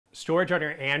Storage on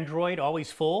your Android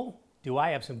always full? Do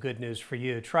I have some good news for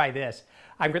you? Try this.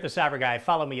 I'm the CyberGuy.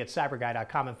 Follow me at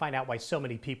cyberguy.com and find out why so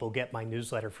many people get my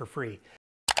newsletter for free.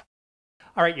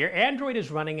 All right, your Android is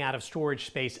running out of storage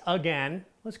space again.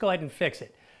 Let's go ahead and fix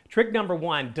it. Trick number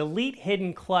one, delete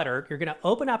hidden clutter. You're going to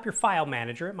open up your file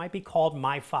manager. It might be called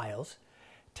My Files.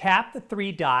 Tap the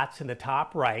three dots in the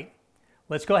top right.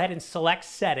 Let's go ahead and select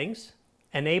Settings.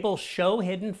 Enable Show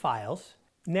Hidden Files.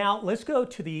 Now let's go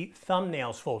to the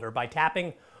Thumbnails folder by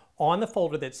tapping on the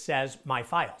folder that says My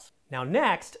Files. Now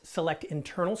next, select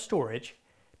Internal Storage,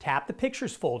 tap the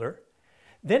Pictures folder,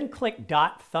 then click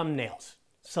 .thumbnails.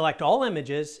 Select all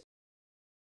images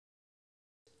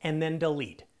and then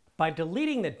delete. By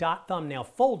deleting the .thumbnail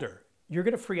folder, you're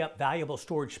going to free up valuable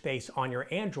storage space on your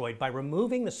Android by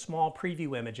removing the small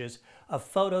preview images of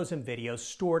photos and videos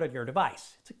stored on your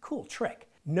device. It's a cool trick.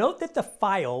 Note that the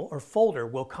file or folder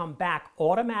will come back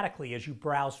automatically as you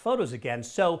browse photos again,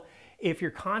 so if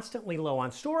you're constantly low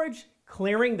on storage,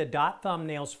 clearing the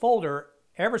 .thumbnails folder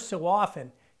ever so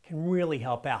often can really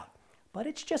help out. But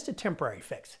it's just a temporary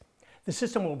fix. The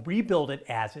system will rebuild it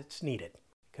as it's needed.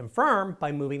 Confirm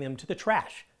by moving them to the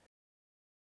trash.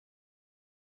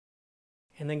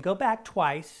 And then go back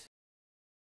twice,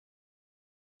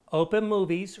 open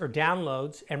Movies or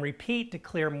Downloads, and repeat to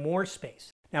clear more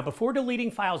space. Now, before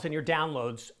deleting files in your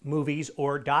Downloads, Movies,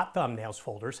 or .thumbnails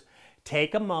folders,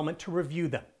 take a moment to review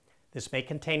them. This may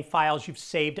contain files you've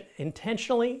saved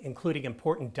intentionally, including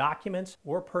important documents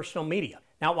or personal media.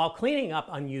 Now, while cleaning up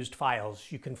unused files,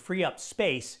 you can free up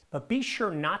space, but be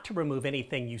sure not to remove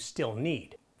anything you still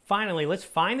need. Finally, let's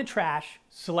find the trash,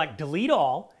 select Delete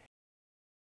All,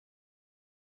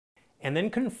 and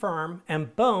then confirm,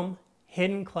 and boom,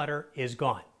 hidden clutter is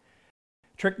gone.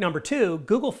 Trick number two,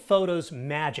 Google Photos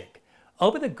magic.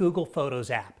 Open the Google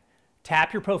Photos app.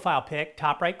 Tap your profile pic,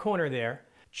 top right corner there.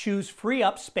 Choose Free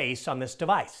Up Space on this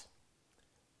device.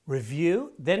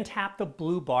 Review, then tap the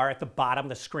blue bar at the bottom of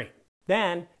the screen.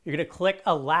 Then you're going to click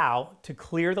Allow to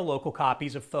clear the local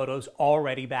copies of photos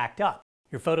already backed up.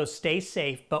 Your photos stay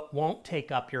safe but won't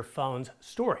take up your phone's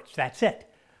storage. That's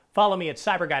it. Follow me at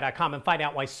cyberguy.com and find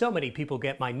out why so many people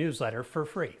get my newsletter for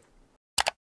free.